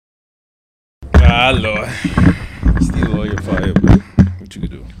Lord. Still all your fire, but what you could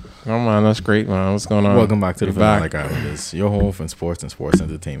do? Oh man, that's great, man. What's going on? Welcome back to the You're back. Fanatic Islanders, your home for sports and sports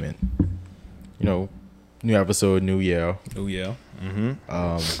entertainment. You know, new episode, new year. Oh yeah.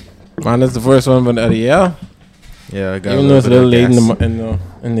 Man, that's the first one of the year. Yeah, I got Even though it's a little late gas.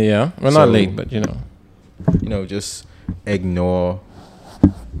 in the year. Well, not So- late, but you know. Just ignore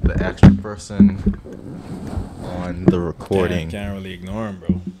the extra person on the recording. Can't really ignore him,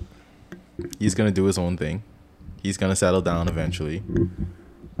 bro. He's gonna do his own thing. He's gonna settle down eventually.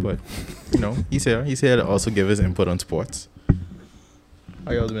 But he's here. He's here to also give his input on sports.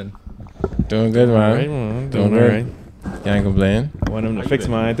 How y'all been? Doing good, man. Alright, man. Doing Doing alright. Can't complain. I want him to fix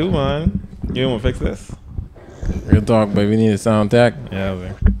mine too, man. You want to fix this? Real talk, but we need a sound tech. Yeah,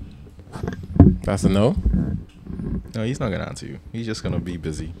 man. That's a no. No, he's not gonna answer you. He's just gonna be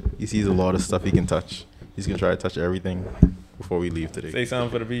busy. He sees a lot of stuff he can touch. He's gonna try to touch everything before we leave today. Say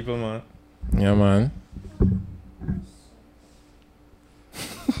something for the people, man. Yeah, man.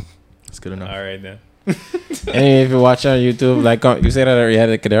 It's good enough. All right then. Anyway, if you watch on YouTube, you say that already had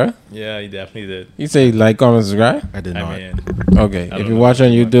it, Kadera? Yeah, he definitely did. You say like, comment, subscribe? I did I not. mean, Okay. I If don't you know watch on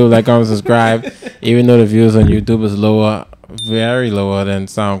what you YouTube, like, comment, subscribe. Even though the views on YouTube is lower, very lower than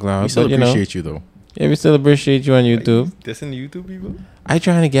SoundCloud. We still but, appreciate you though. Yeah, we still appreciate you on YouTube. dissing YouTube people? I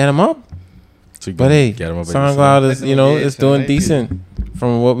trying to get them up. So you But can hey, get him up at SoundCloud is, Listen, yeah, it's so doing nice decent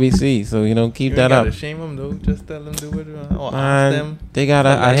from what we see. So, keep You that ain't up. gotta shame them though. Just tell them do it or ask Man, them. they gotta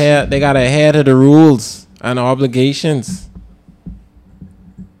Like- adhere. They gotta adhere to the rules and obligations.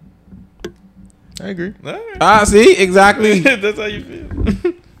 I agree. All right. Ah, see, exactly. That's how you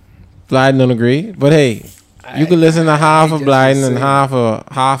feel. Blyden don't agree, but hey, you can listen to half of just Blyden was and saying.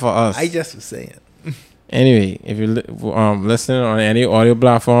 half of us. I just was saying. Anyway, if you're listening on any audio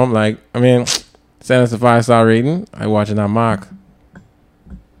platform, send us a 5-star rating. I watching that mark.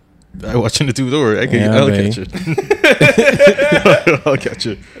 I watching the two-door. I'll baby. catch it. I'll catch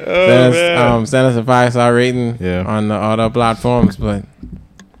it. Oh, man. Send us a 5-star rating Yeah. on the other platforms, but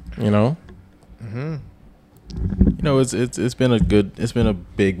It's been a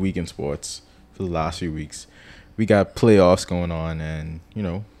big week in sports for the last few weeks. We got playoffs going on, and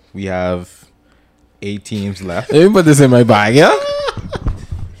we have 8 teams left. let me put this in my bag, yeah.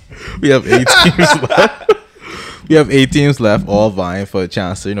 We have 8 teams left. We have 8 teams left, all vying for a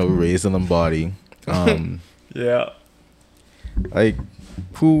chance to raise the Lombardi. Yeah. Like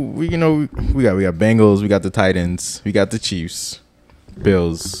who we got Bengals, we got the Titans, we got the Chiefs,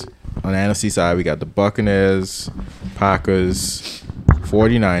 Bills. On the NFC side, we got the Buccaneers, Packers,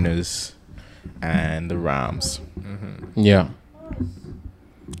 49ers, and the Rams. Yeah.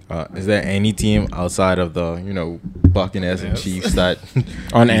 Is there any team outside of the Buccaneers and Yes. Chiefs that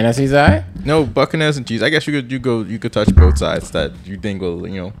On the NFC side, no Buccaneers and Chiefs? I guess you could touch both sides that you think will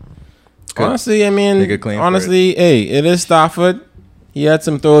could honestly, make a claim for hey, it is Stafford. He had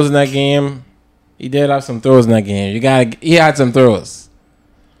some throws in that game. He did have some throws in that game. He had some throws.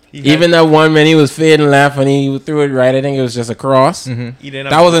 Even that one when he was fading left and he threw it right, I think it was just a cross. Mm-hmm.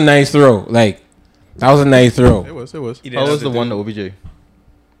 That was a nice throw. That was a nice throw. It was. He didn't How have was to the one to do- OBJ?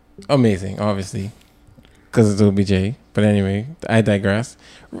 Amazing, obviously, because it's OBJ. But anyway, I digress.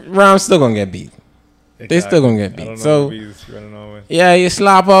 Rams still gonna get beat. They still gonna get I beat. don't know So who he's running on with. yeah, you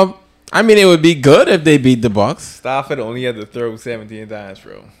slap up. I mean, it would be good if they beat the Bucks. Stafford only had to throw 17 times,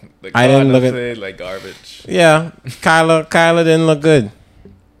 bro. The I didn't look at- played like garbage. Yeah, Kyler didn't look good.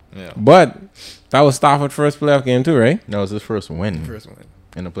 Yeah. But that was Stafford's first playoff game too, right? No, it was his first win First one.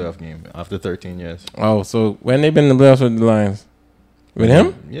 in a playoff game after 13 years. Oh, so when they been in the playoffs with the Lions? With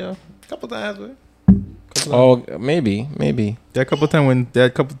him? Yeah. Couple times, man. Oh, maybe. They had a couple 10 win. They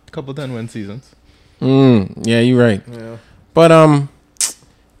had couple 10-win seasons. Yeah, you're right. Yeah. But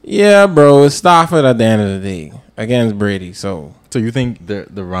yeah, bro, it's Stafford at the end of the day against Brady. So So you think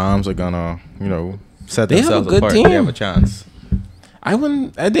the Rams are gonna set They have a themselves good apart? team. They have a chance. I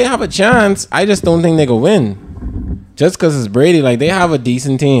wouldn't. They have a chance. I just don't think they could win. Just because it's Brady, they have a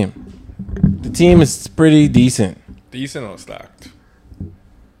decent team. The team is pretty decent. Decent or stacked?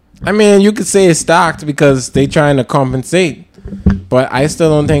 I mean, you could say it's stocked because they trying to compensate, but I still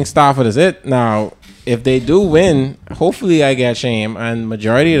don't think Stafford is it. Now, if they do win, hopefully I get shame, and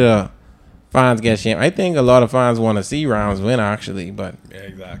majority of the fans get shame. I think a lot of fans want to see Rams win, actually, but Yeah,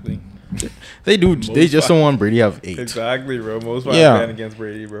 exactly. They do. They just don't want Brady to have 8. Exactly, bro. Most fans Yeah. bet against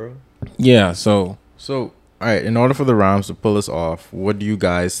Brady, bro. yeah. So So, all right. In order for the Rams to pull us off, what do you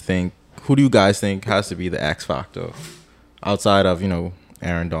guys think? Who do you guys think has to be the X factor outside of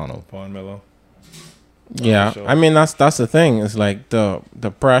Aaron Donald? Vaughn Miller. yeah, sure. I mean that's the thing. It's like the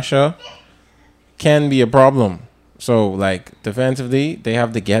pressure can be a problem. So like defensively, they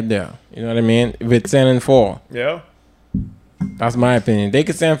have to get there. You know what I mean? With sending 4, Yeah. that's my opinion. They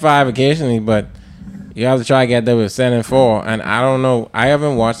could send 5 occasionally, but you have to try to get there with sending 4. And I don't know. I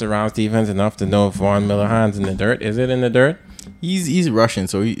haven't watched the Rams defense enough to know if Von Miller hand's in the dirt. Is it in the dirt? He's Russian,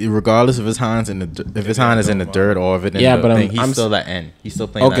 so regardless if his hand's in the if his hand is in the dirt or if it in the thing, he's still that end. He's still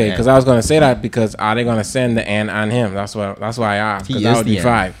playing. Okay, because I was gonna say that because are they gonna send the end on him? That's why I asked. Because that would be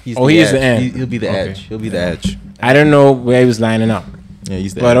 5. He's the end. He'll be the edge. He'll be the edge. I don't know where he was lining up. Yeah,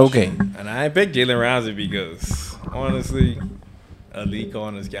 he's the But edge. okay. And I picked Jalen Ramsey because honestly, elite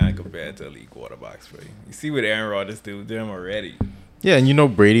corners can't compare to elite quarterbacks. For you. You see what Aaron Rodgers do to him already. Yeah, and you know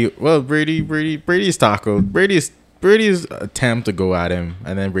Brady. Well, Brady's tackle. Brady's attempt to go at him,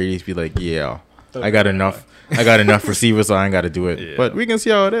 and then Brady's be like, "Yeah, I got enough receivers, so I ain't got to do it." Yeah. But we can see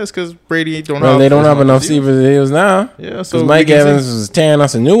how it is because Brady don't. Well, have they don't as have much enough receivers. receivers now. Yeah, So so Mike we can Evans see- was tearing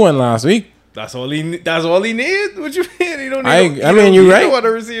us a new one last week. That's all he need. What you mean? He don't need. I mean, you're right. What a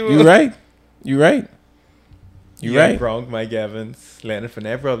receiver. You're right. You're right. Gronk, Mike Evans, Leonard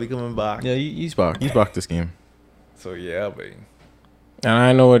Fournette probably coming back. Yeah, he's back. He's back this game. So yeah, but And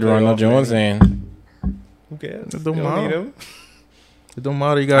I know what Playoff Ronald Jones saying. who cares? It don't You matter. need him. It don't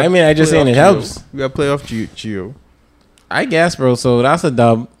matter. You got. I mean, I just saying it playoff helps. Gio. We got playoff Gio. I guess, bro. So that's a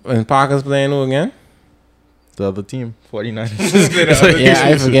dub. And Parker's playing who again? The other team, 49ers. Yeah,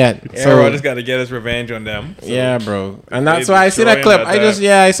 I forget. Aaron So Rodgers got to get his revenge on them. So yeah, bro. And they that's why I see that destroying clip.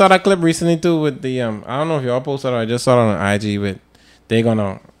 that I saw that clip recently too with the I don't know if y'all posted it. I just saw it on IG with they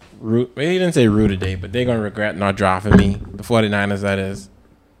gonna root. Well, he didn't say root today, but they gonna regret not drafting me. The 49ers, that is.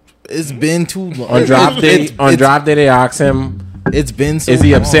 It's been too long. On draft day, they asked him, It's been so is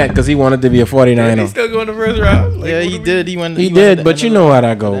he long. upset because he wanted to be a Yeah, 49er? he's still going the first round. Like, Yeah, what he do we- did. He went. He went did, at the but end you of know the- how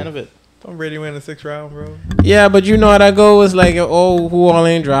that at the go. end of it. Tom Brady went in the 6th round, bro. Yeah, but you know how that go. It's like, oh, who all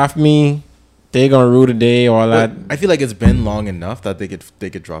ain't draft me? They gonna rule today, all that. But I feel like it's been long enough that they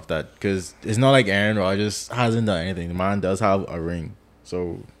could drop that because it's not like Aaron Rodgers hasn't done anything. The man does have a ring,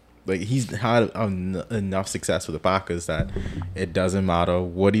 so like he's had enough success with the Packers that it doesn't matter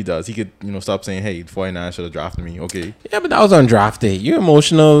what he does. He could stop saying, "Hey, 49 should have drafted me." Okay, Yeah, but that was on draft day. You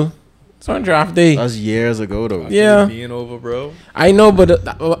emotional? It's on draft day. that's years ago though. Yeah. Being over, bro. I know,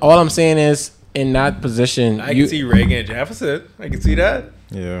 but all I'm saying is, in that position, I can see Reagan and Jefferson. I can see that.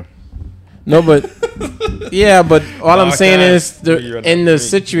 Yeah. no, but yeah, but all I'm Mark saying that. is, You're in not- the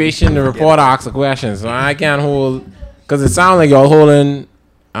situation, the reporter asks a question, so I can't hold because it sounds like y'all holding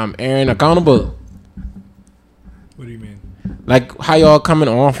Aaron accountable. What do you mean? Like how y'all coming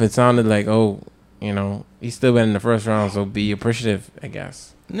off, it sounded like, oh, he's still been in the first round, so be appreciative, I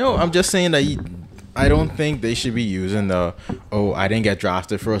guess. No, I'm just saying that I don't think they should be using the I didn't get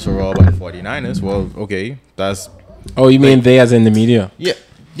drafted first overall by the 49ers. Well, okay, that's Oh, you mean they as in the media? yeah.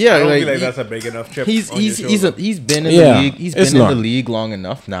 I Yeah, don't like, feel like he- that's a big enough chip. he's on your he's shoulder. he's been in Yeah, the league. He's it's been in not. the league long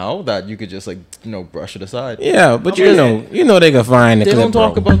enough now that you could just brush it aside. Yeah, but I mean, you know they can find the They clip, don't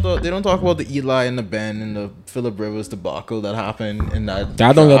talk bro. about the Eli and the Ben and the Phillip Rivers debacle that happened in that.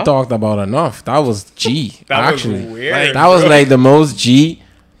 That don't get draft. talked about enough. That was G. That was actually, weird, that was bro. like the most G.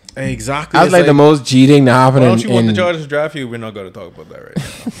 Exactly. That was It's like the most G thing to happen. Why don't you want the in Chargers to draft you? We're not going to talk about that right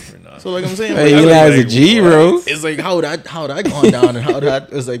now. We're not. So like I'm saying, Hey, like, Eli's a like, G, what? bro. it's like how that gone down and how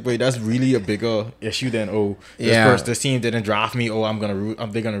that is like. Wait, that's really a bigger issue than this team didn't draft me. Oh,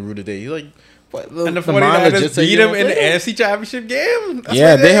 they're gonna root today. He's like, what? And the man 49ers legit said, beat "You him don't in the play him." NFC Championship game. That's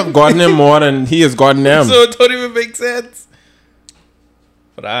Yeah, what they have gotten him more than he has gotten them. So it don't even make sense.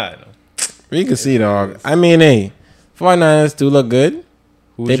 But I don't know. We can see, dog. I mean, hey, 49ers do look good.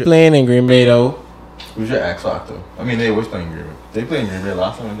 They playing in Green Bay, though. Who's your X Factor? I mean, they always playing Green Bay. They played Green Bay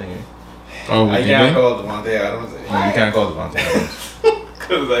last time, I think. Oh, I did can't they? call Devontae Adams. No, you can't call Devontae Adams.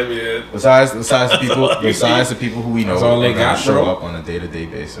 Because I mean, Besides the people who we know That's all they are gonna got, show bro. up on a day-to-day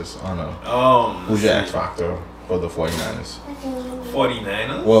basis. I don't know. Who's your X Factor for the 49ers?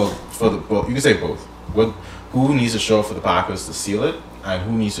 49ers? Well, you can say both. Who needs to show up for the Packers to seal it, and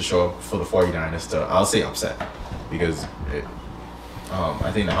who needs to show up for the 49ers to, I'll say, upset, because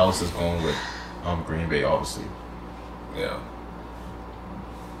I think the house is going with Green Bay, obviously. Yeah.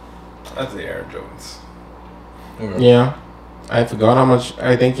 I'd say Aaron Jones. Yeah. I forgot how much.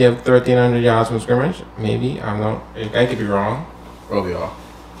 I think you have 1,300 yards from scrimmage. Maybe. I don't know. I could be wrong. Probably are.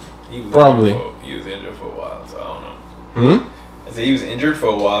 He was Probably. He was injured for a while, so I don't know. I said he was injured for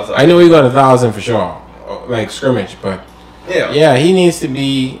a while, so I know he got 1,000 for sure. Like scrimmage, but Yeah. yeah, he needs to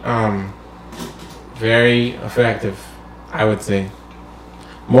be very effective, I would say.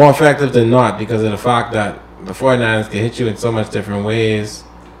 More effective than not because of the fact that the 49ers can hit you in so much different ways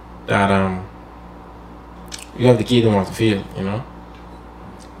that you have to keep them off the field,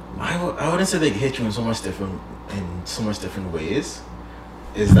 I wouldn't say they hit you in so much different in so much different ways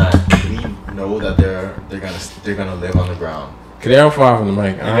is that we know that they're gonna live on the ground. They're far from the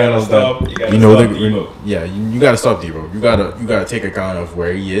mic. You gotta stop. You gotta You know stop that Debo. yeah, you gotta stop Debo. You gotta take account of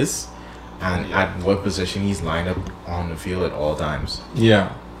where he is and at what position he's lined up on the field at all times.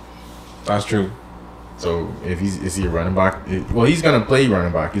 Yeah, that's true. So if is he a running back? Well, he's gonna play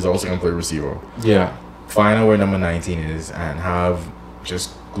running back. He's also gonna play receiver. Yeah, Find out where number 19 is and have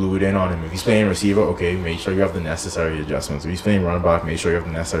just glue it in on him. If he's playing receiver, okay, make sure you have the necessary adjustments. If he's playing running back, make sure you have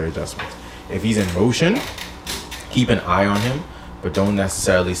the necessary adjustments. If he's in motion, keep an eye on him, but don't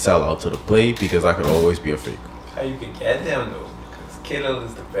necessarily sell out to the play because that could always be a fake. How you can get them though? Because Kittle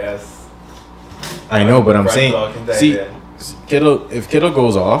is the best. I know, but I'm Right saying, blocking tight see, end. if Kittle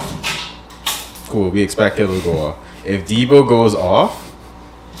goes off, cool, we expect Kittle to go off. If Debo goes off,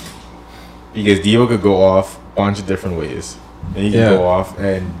 because Debo could go off a bunch of different ways. And he can Yeah. go off,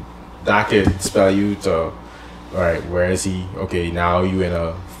 and that could spell you to, all right, where is he? Okay, now you in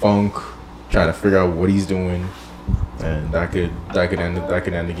a funk, trying to figure out what he's doing, and that could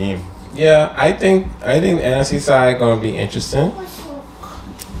end the game. yeah. I think the NFC side gonna be interesting.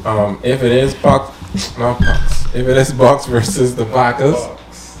 If it is if it is Bucks versus the Packers,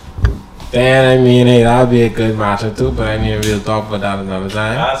 then I mean, hey, that'll be a good matchup too. But I mean, we'll talk about that another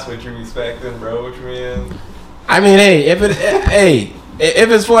time. That's what you respecting, bro. What you mean? I mean, hey, if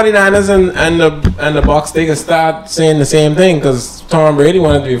it's 49ers and the Bucks, they can start saying the same thing because Tom Brady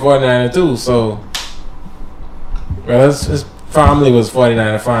wanted to be 49er too. So, well, his family was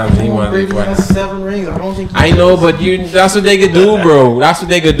 49er fans, and he wanted to be 49er. 7 rings. I don't think. I know, but that's what they could do, bro. That's what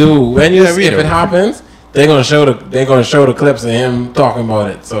they could do. When if it happens, they're gonna show the clips of him talking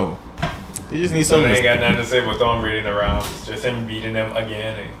about it. So You just need So something. they ain't got nothing to say about Tom Brady in the rounds. Just him beating them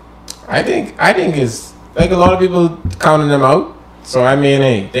again. I think it's like a lot of people counting them out. So I mean,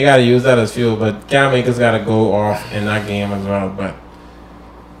 hey, they gotta use that as fuel. But Cam Akers gotta go off in that game as well. But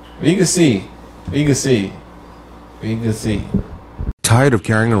we can see. Tired of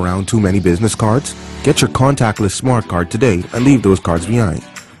carrying around too many business cards? Get your contactless smart card today and leave those cards behind.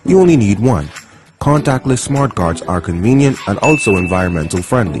 You only need one. Contactless smart cards are convenient and also environmental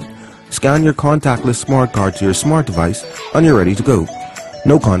friendly. Scan your contactless smart card to your smart device and you're ready to go.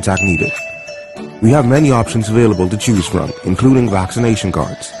 No contact needed. We have many options available to choose from, including vaccination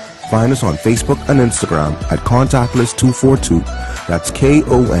cards. Find us on Facebook and Instagram at Contactless242. That's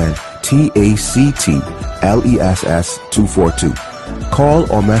KONTACTLESS242.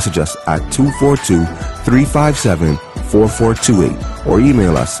 Call or message us at 242-357-4428 or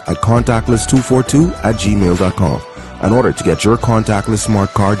email us at contactless242@gmail.com in order to get your contactless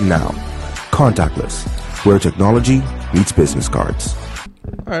smart card now. Contactless, where technology meets business cards.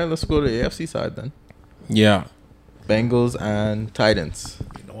 All right, let's go to the AFC side then. Yeah. Bengals and Titans.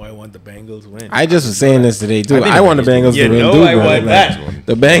 You know I want the Bengals win. I just was saying this today too. I think I want the Bengals You to win know too, I bro. want Like, that.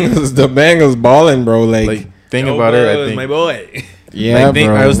 the Bengals balling, bro. Like, think Joe about it. I Burrow is think my boy. Yeah, I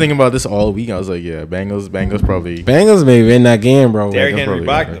bro. I was thinking about this all week. I was like, yeah, Bengals probably. Bengals may win that game, bro. Derrick Bengals Henry probably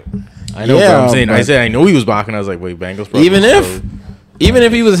back win. though. I know, Yeah, but I'm saying. I but- said I know he was back, and I was like, wait, Bengals probably. Even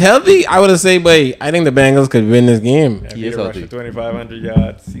if he was healthy, I would have said, wait, I think the Bengals could win this game. If He he is rushed healthy. for 2,500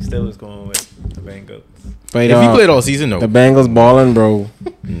 yards, he still is going with the Bengals. But If he played all season, no, the Bengals balling, bro.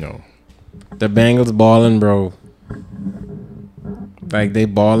 no. The Bengals balling, bro. Like they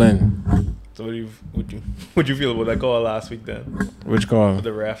balling. So what you feel about that call last week then? Which call? With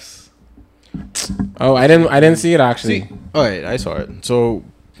the refs. Oh, I didn't see it actually. All right, I saw it. So,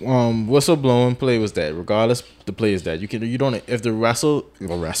 whistle blowing play was dead. Regardless, the play is dead. You don't if the wrestle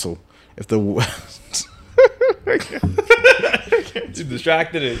if the You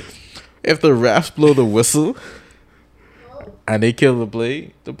distracted it. if the refs blow the whistle and they kill the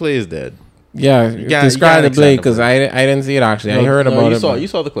play is dead. Yeah, can't- describe you the can't play accept because I didn't see it actually. I No, heard no, about you it. Saw, but- you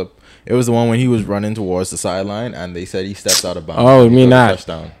saw the clip. It was the one when he was running towards the sideline and they said he stepped out of bounds. Oh, you He mean got a that?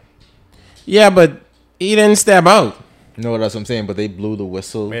 touchdown. Yeah, but he didn't step out. No, that's what I'm saying. But they blew the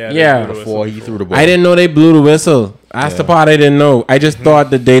whistle Yeah. before he threw the ball. I didn't know they blew the whistle. That's the Yeah. part I didn't know. I just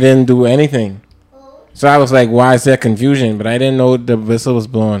thought that they didn't do anything. So I was like, why is there confusion? But I didn't know the whistle was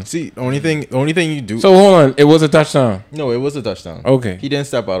blown. See, the only thing you do. So hold on, it was a touchdown. No, it was a touchdown. Okay. He didn't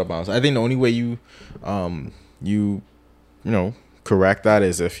step out of bounds. I think the only way you correct that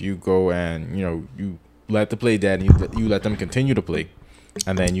is if you go and you let the play dead and you let them continue to play,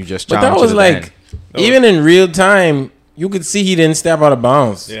 and then you just. But that challenge was it at the end. like, even in real time, you could see he didn't step out of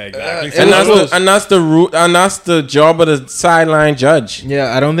bounds. Yeah, exactly. It And was that's close. and that's the job of the sideline judge.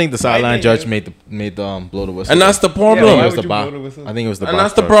 Yeah, I don't think the sideline think judge it- made the blow the whistle. And that's the I problem. think why it was would the you back. blow the whistle? I think it was the And back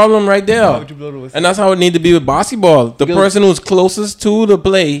that's the judge. problem right Why there. would you blow the whistle? And that's how it need to be with basketball. The Because- person who's closest to the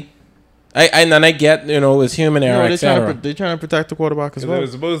play I get, it's human error, etc. They're trying to protect the quarterback as Because well. it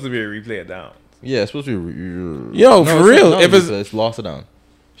was supposed to be a replay of down. Yeah, it's supposed to be. For real. If it's lost it down.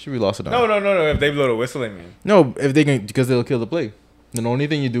 Should be lost it down. No. If they blow the whistle, I mean. No, if they can, because they'll kill the play. The only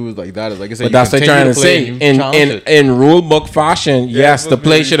thing you do is like that is like I said. But that's what they're trying to say. In rule book fashion, yes, the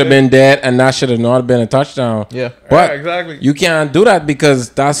play should have been dead, and that should have not been a touchdown. Yeah, but yeah, exactly. You can't do that because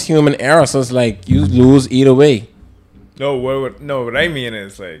that's human error. So it's like you lose either way. No, what I mean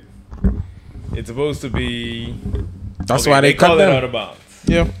is like it's supposed to be. That's why they call cut it them. out of bounds.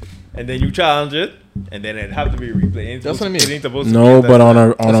 Yeah. And then you challenge it, and then it have to be replayed. That's what I mean. It ain't supposed to No, be but on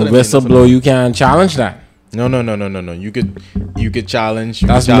touchdown. a whistle blow, you can't challenge that. No. You could challenge.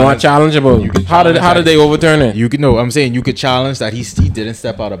 That's not challengeable. How did they overturn it? You could no. I'm saying you could challenge that he didn't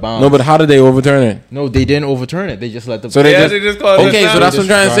step out of bounds. No, but how did they overturn it? No, they didn't overturn it. They just let the. So they Yeah, just, they just call it okay. touchdown. So that's what I'm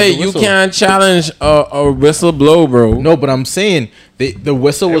trying to say. the You whistle. can't challenge a whistle blow, bro. No, but I'm saying the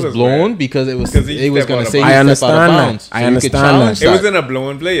whistle It was was blown weird. because it was 'Cause he it was stepped going out to of say he bounds. stepped out of I understand that. bounds. I So you could understand challenge that. It that. wasn't a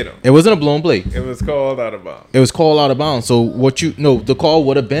blown play though. It wasn't a blown play. It was called out of bounds. It was called out of bounds. So the call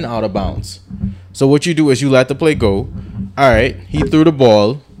would have been out of bounds. So what you do is you let the play go. All right, he threw the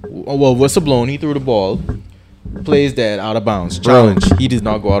ball. Well, whistle blown. He threw the ball. Plays dead, out of bounds. Challenge. He did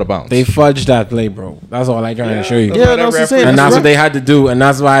not go out of bounds. They fudged that play, bro. That's all I'm trying to show you. Yeah, that's what I'm saying. And that's right. what they had to do, and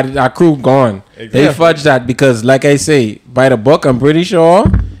that's why our crew gone. Exactly. They fudged that because, like I say, by the book, I'm pretty sure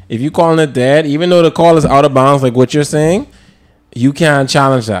if you calling it dead, even though the call is out of bounds, like what you're saying, you can't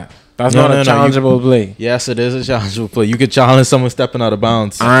challenge that. That's not a challengeable play. Yes, it is a challengeable play. You could challenge someone stepping out of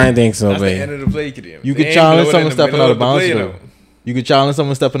bounds. I ain't think so, That's the babe. end of the play, Kadeem. You They could ain't challenge blow it someone in the stepping middle out of bounds. the play, though. You could challenge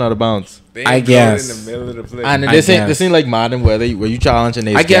someone stepping out of bounds. They ain't I blow it guess. in the middle of the play. And I this guess. ain't like Madden where you challenge and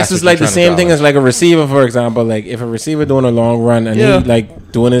they. I guess it's like the same thing as like a receiver, for example. Like if a receiver doing a long run and Yeah. he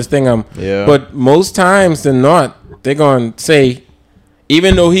like doing his thing, Yeah. But most times they're not. They're gonna say,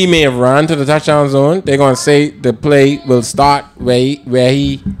 even though he may have run to the touchdown zone, they're gonna say the play will start where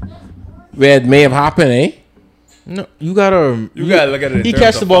it may have happened, eh? No, you gotta look at it. He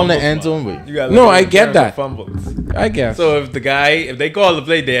catch the ball in the end zone. Wait. You gotta No, look at I it in get terms that. of fumbles. I guess. So if they call the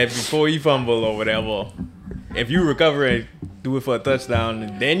play dead before you fumble or whatever, if you recover and do it for a touchdown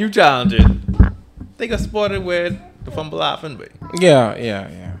and then you challenge it, they got spotted where the fumble happened, but Yeah. it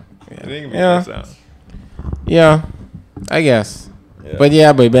ain't gonna be a Yeah. touchdown. Yeah, I guess. Yeah. But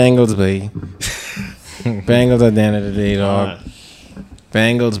yeah, but Bengals, baby. Bengals at the end of the day, dog.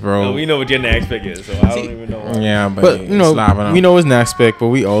 Bengals, bro. No, we know what your next pick is, so I don't even know. Yeah, But you know, we know his next pick, but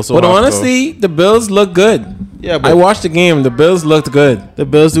we also. But have to- honestly, the Bills look good. yeah, I but watched the game. The Bills looked good. the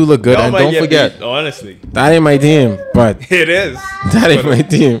Bills do look good, Y'all and might don't get forget. beat, honestly, That ain't my team, but it is. that ain't my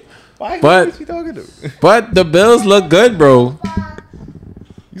team. Why? But- What you talking to? But the Bills look good, bro.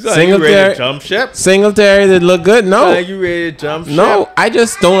 You sound like you ready Singletary- to jump ship? Singletary did look good. Sound No, like you ready to jump ship? no, I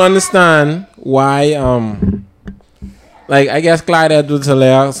just don't understand why. Like I guess Clyde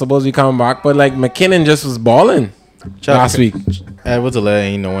Edwards-Helaire supposed to be coming back, but like McKinnon just was balling last week, Edwards-Helaire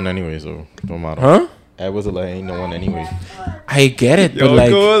ain't no one anyway, so don't matter. huh? Edwards-Helaire ain't no one anyway. I get it, Yo, but like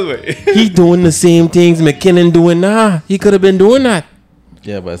cool, wait. he doing the same things McKinnon doing now. He could have been doing that.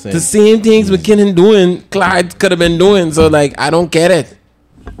 Yeah, but I'm saying The same things McKinnon doing, Clyde could have been doing. So like I don't get it.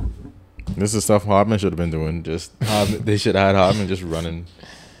 this is stuff Hardman should have been doing. Just they should have had Hardman just running,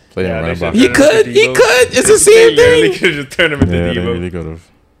 playing Yeah, running they back. should- He could. It's the same They literally thing. could just turn him into Yeah, they Debo. really could have.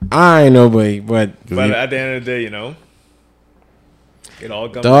 I know, but But at the end of the day, it all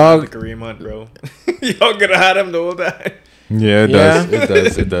comes Dog. down to Kareem Hunt, bro. Y'all could have had him the whole time. Yeah, it Yeah. does. It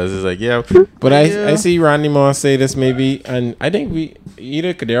does. It does. It's like yeah, But Yeah. I see Randy Moss say this maybe, and I think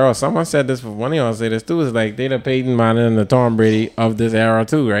either Kadero or someone said this, but one of y'all say this too, is like they the Peyton Manning and the Tom Brady of this era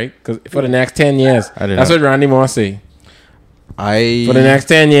too, right? Because for the next 10 years, I didn't that's know. what Randy Moss say. I For the next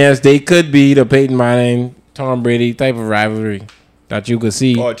 10 years, they could be the Peyton Manning, Tom Brady type of rivalry that you could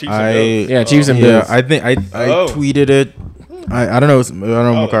see. Oh, Chiefs I and Bills. Yeah, Chiefs and yeah, Bills. I think I Oh. tweeted it. I don't know. I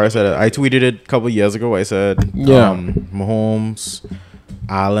don't know. Makar said it. I tweeted it a couple years ago. I said, Yeah. Mahomes,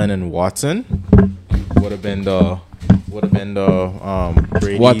 Allen, and Watson would have been the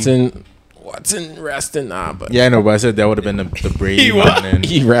Brady. Watson resting now, but Yeah, I know, but I said that would have been the Brady He what? and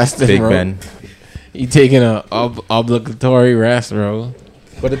he resting, Big bro. Ben. He taking a obligatory rest, bro.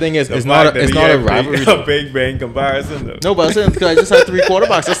 But the thing is, The it's fact not that it's he not a had rivalry. A though. Big Bang comparison, though. No, but I said because I just had three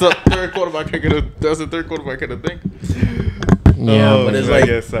quarterbacks. That's the third quarterback I could have. That's the third quarterback I could think. Yeah, Oh, but it's I like,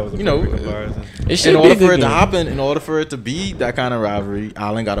 guess that was a you know, perfect comparison. it should In be order a good for it to game. happen, in order for it to be that kind of rivalry,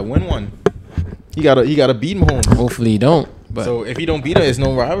 Allen got to win one. He got to beat Mahomes. Hopefully, he don't. But So if he don't beat him, it's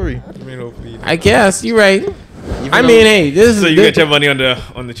no rivalry. I mean, hopefully. I guess you're right. Even I though- mean, hey, this So is you this, get your money on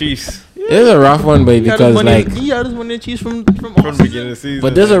the Chiefs. yeah, It's a rough one, boy, because like, he had his money in the Chiefs from From the beginning of the season.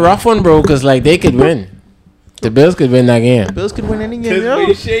 but this is a rough one, bro, because like they could win. The Bills could win that game. Bills could win any game, His yo.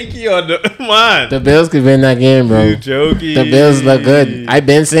 way shaky on the man. The Bills could win that game, bro. You joking? The Bills look good. I've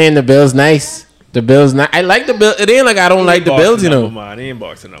been saying the Bills nice. The Bills nice. I like the Bills. It ain't like I don't like the Bills, you know. Man, he ain't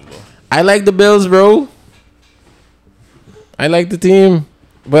boxing number. I like the Bills, bro. I like the team,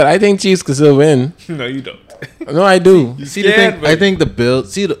 but I think Chiefs could still win. No, you don't. No, I do. You See the scared, thing? but I think the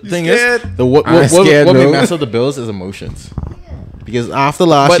Bills. See the thing scared? is, what I'm scared, may bro. mess up the Bills is emotions. Because after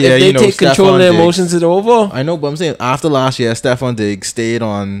last But year, if they you know, take control of Stephon their Diggs- emotions, it's over. I know, but I'm saying after last year, Stephon Diggs stayed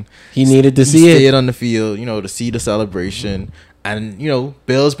on. He needed to He see stayed it. on the field, you know, to see the celebration. And you know,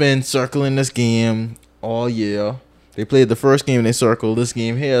 Bills been circling this game all year. They played the first game and they circled this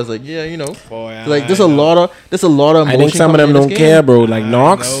game here. I was like, yeah, you know, Boy, like there's I a know. lot of. I think some of them don't care, bro. Like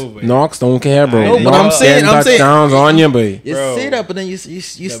Knox, know, but- Knox don't care, bro. I know, but Knox I'm saying- getting I'm saying- touchdowns on you, boy. You Bro, say that, but then you The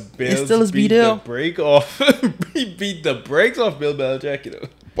it Bills still is beat beat the out. break off. He beat the brakes off Bill Belichick, you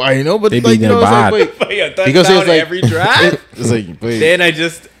know. I know, but They like, beat you know, them it's like, bad. wait, Like a touchdown because it's like every drive. It's like, wait. Then I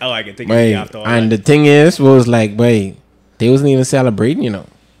just, I can take it Wait, after all and that. the thing is, was like, wait, they wasn't even celebrating, you know.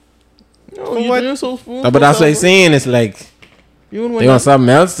 No, you're so But that's what I'm saying. It's like You wouldn't they win. want something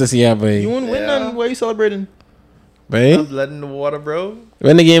else to see, boy. You wouldn't win Yeah. nothing. Why you celebrating? Boy, I'm blood in the water, bro.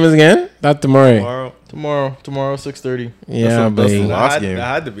 when the game is again? Not tomorrow. Tomorrow. 6:30. Yeah, That's the boy. last that game.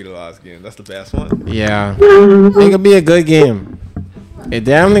 had to be the last game. That's the best one. Yeah, it could be a good game. It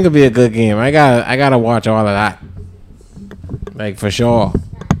definitely could be a good game. I gotta watch all of that, like for sure.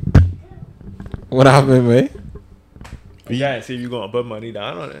 What happened, boy? Yeah, and see if you're gonna put money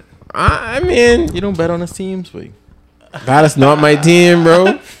down on it. I mean, You don't bet on his teams, wait. that is not my team,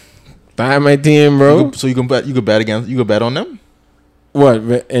 bro. That ain't my team, bro. So you can bet. You could bet against. You could bet on them. What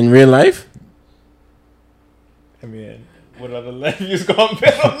in real life? I mean, what other level you gonna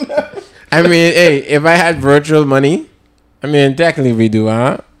bet on that? I mean, hey, if I had virtual money, I mean, technically we do,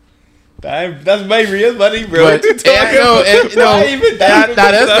 huh? That's my real money, bro. But What you yeah, talking no, about? Why even that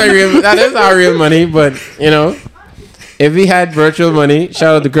is my real. That is our real money. But you know, if we had virtual money,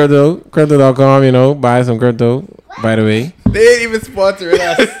 shout out to crypto.com. You know, buy some crypto. By the way, They ain't even sponsoring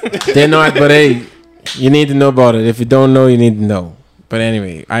us. they're not. But hey, you need to know about it. If you don't know, you need to know. But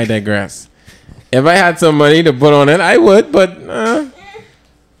anyway, I digress. If I had some money to put on it, I would. But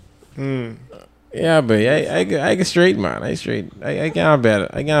yeah, but I get straight, man. I can't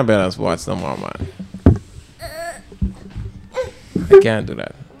bet. I can't bet on sports no more, man. I can't do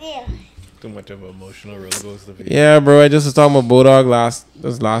that. Too much of an emotional roller coaster. Yeah, bro. I just was talking about Bodog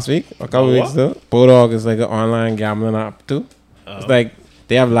last week, a couple Oh, weeks what? ago. Bodog is like an online gambling app too. It's like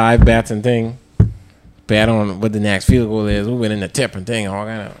they have live bets and thing. Bet on what the next field goal is, who winning the tip and thing, all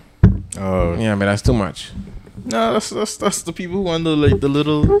kind of. Oh Yeah, but that's too much. no, that's the people who want the like the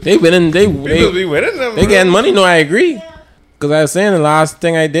little. They winning. People be winning them. They bro. getting money. No, I agree. Because I was saying the last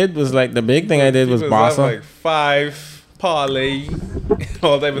thing I did was like the big thing I did was People have Barca. like 5 parlay,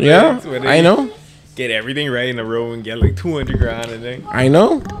 all type of Yeah, things. where I they know. Get everything right in a row and get like 200 grand and thing. I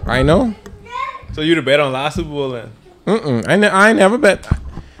know. So you to bet on last Super Bowl then? I never bet.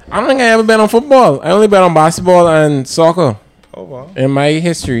 I don't think I ever bet on football. I only bet on basketball and soccer Oh wow. in my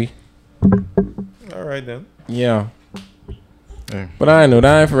history. All right then. Yeah. Yeah. But I know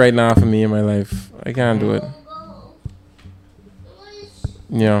that ain't for right now for me in my life. I can't do it.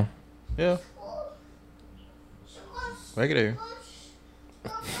 Yeah. Yeah. Right there.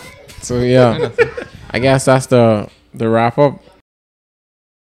 So yeah. I guess that's the wrap up.